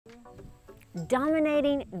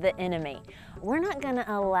Dominating the enemy. We're not going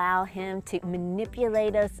to allow him to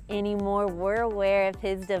manipulate us anymore. We're aware of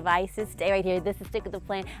his devices. Stay right here. This is Stick with the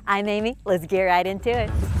Plan. I'm Amy. Let's get right into it.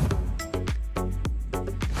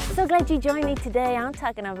 So glad you joined me today. I'm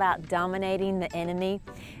talking about dominating the enemy.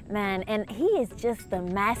 Man, and he is just the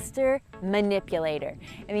master manipulator.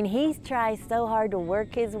 I mean, he tries so hard to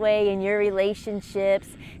work his way in your relationships.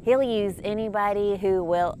 He'll use anybody who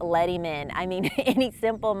will let him in. I mean, any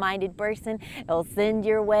simple-minded person he'll send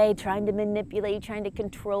your way, trying to manipulate you, trying to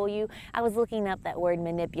control you. I was looking up that word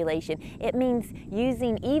manipulation. It means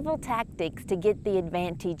using evil tactics to get the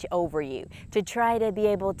advantage over you, to try to be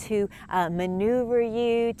able to maneuver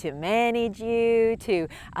you, to manage you, to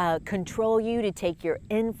control you, to take your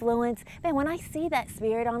influence. Man, when I see that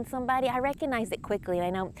spirit on somebody, I recognize it quickly, and I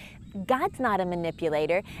know God's not a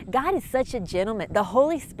manipulator. God is such a gentleman. The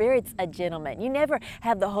Holy Spirit's a gentleman. You never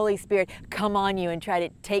have the Holy Spirit come on you and try to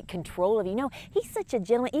take control of you. No, he's such a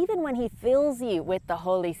gentleman. Even when he fills you with the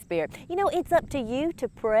Holy Spirit, you know, it's up to you to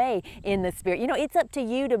pray in the Spirit. You know, it's up to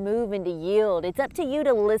you to move and to yield. It's up to you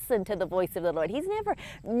to listen to the voice of the Lord. He's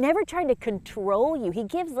never trying to control you. He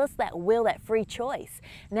gives us that will, that free choice.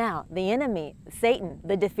 Now, the enemy, Satan,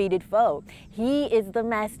 the defeated foe, he is the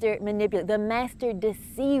master manipulator, the master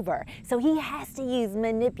deceiver. So he has to use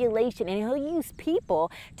manipulation, and he'll use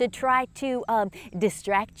people to try to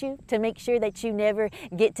distract you, to make sure that you never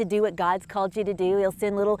get to do what God's called you to do. He'll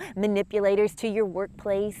send little manipulators to your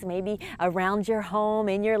workplace, maybe around your home,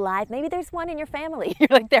 in your life. Maybe there's one in your family. You're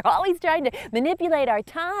like, they're always trying to manipulate our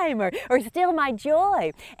time or steal my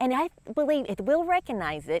joy. And I believe it will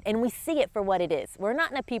recognize it, and we see it for what it is. We're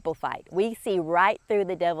not in a people fight. We see right through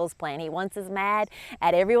the devil's plan. He wants us mad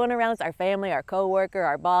at everyone around us, our family, our coworker,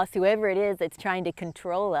 our boss, whoever it is that's trying to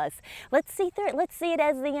control us. Let's see through it. Let's see it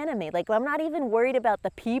as the enemy. Like, I'm not even worried about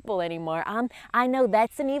the people anymore. I know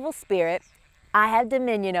that's an evil spirit. I have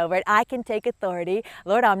dominion over it. I can take authority.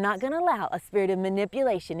 Lord, I'm not going to allow a spirit of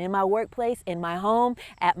manipulation in my workplace, in my home,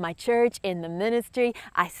 at my church, in the ministry.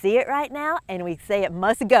 I see it right now, and we say it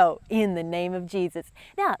must go in the name of Jesus.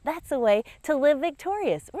 Now, that's a way to live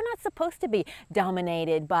victorious. We're not supposed to be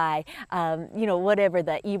dominated by, you know, whatever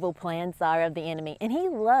the evil plans are of the enemy. And he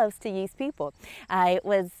loves to use people. I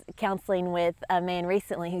was counseling with a man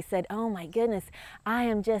recently who said, oh my goodness, I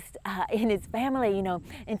am just in his family, you know.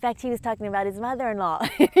 In fact, he was talking about his mother-in-law.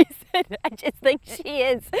 He said, I just think she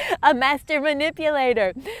is a master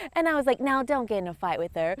manipulator. And I was like, no, don't get in a fight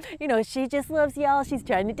with her. You know, she just loves y'all. She's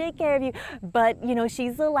trying to take care of you. But, you know,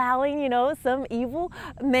 she's allowing, you know, some evil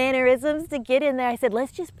mannerisms to get in there. I said,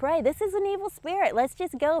 let's just pray. This is an evil spirit. Let's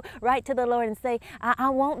just go right to the Lord and say, I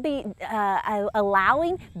won't be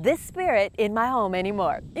allowing this spirit in my home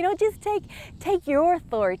anymore. You know, just take your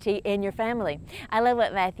authority in your family. I love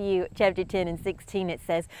what Matthew chapter 10 and 16 it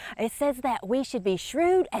says. It says that we should be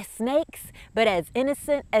shrewd as snakes, but as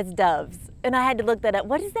innocent as doves. And I had to look that up.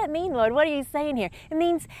 What does that mean, Lord? What are you saying here? It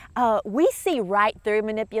means we see right through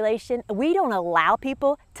manipulation. We don't allow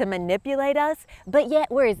people to manipulate us, but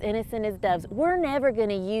yet we're as innocent as doves. We're never going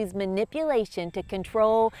to use manipulation to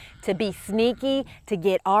control, to be sneaky, to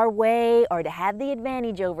get our way, or to have the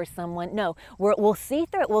advantage over someone. No, we'll see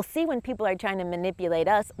through it. We'll see when people are trying to manipulate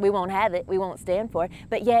us. We won't have it. We won't stand for it.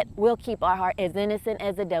 But yet we'll keep our heart as innocent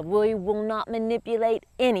as a dove. We will not manipulate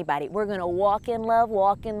anybody. We're going to walk in love,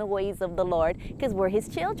 walk in the ways of the Lord, because we're his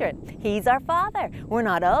children. He's our Father. We're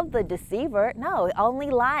not of the deceiver. No, only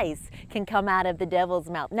lies can come out of the devil's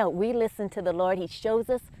mouth. No, we listen to the Lord. He shows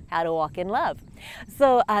us how to walk in love.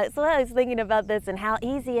 So I was thinking about this and how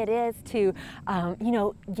easy it is to, you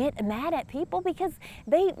know, get mad at people because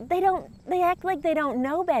they act like they don't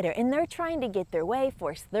know better, and they're trying to get their way,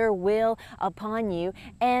 force their will upon you,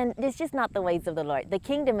 and it's just not the ways of the Lord. The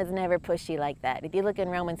kingdom is never pushy like that. If you look in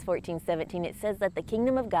Romans 14:17, it says that the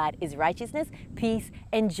kingdom of God is righteousness, peace,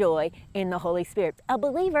 and joy in the Holy Spirit. A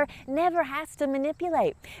believer never has to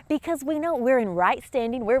manipulate because we know we're in right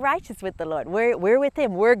standing. We're righteous with the Lord. We're with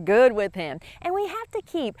him. We're good with him. And we have to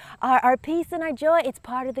keep our peace and our joy. It's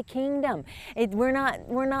part of the kingdom. We're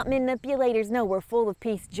not manipulators. No, we're full of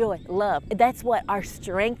peace, joy, love. That's what our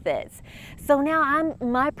strength is. So now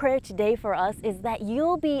my prayer today for us is that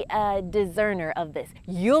you'll be a discerner of this.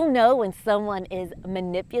 You'll know when someone is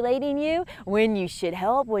manipulating you, when you should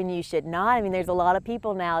help, when you should not. I mean, there's a lot of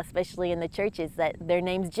people now, especially in the churches, that their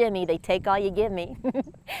name's Jimmy. They take all you give me.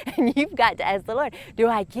 And you've got to ask the Lord, do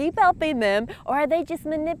I keep helping them, or are they just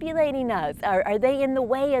manipulating manipulating us? Are they in the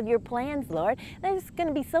way of your plans, Lord? There's going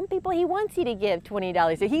to be some people He wants you to give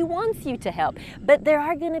 $20 or He wants you to help. But there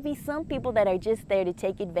are going to be some people that are just there to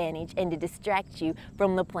take advantage and to distract you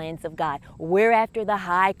from the plans of God. We're after the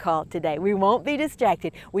high call today. We won't be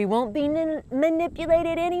distracted. We won't be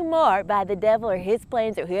manipulated anymore by the devil or his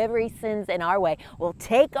plans or whoever he sends in our way. We'll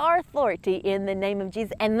take our authority in the name of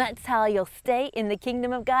Jesus, and that's how you'll stay in the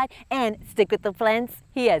kingdom of God and stick with the plans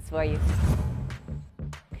He has for you.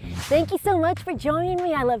 Thank you so much for joining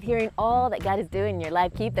me. I love hearing all that God is doing in your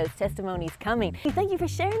life. Keep those testimonies coming. Thank you for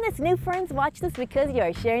sharing this. New friends, watch this because you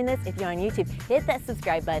are sharing this. If you're on YouTube, hit that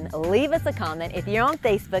subscribe button. Leave us a comment. If you're on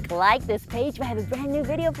Facebook, like this page. We have a brand new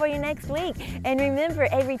video for you next week. And remember,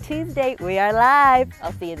 every Tuesday, we are live.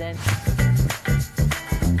 I'll see you then.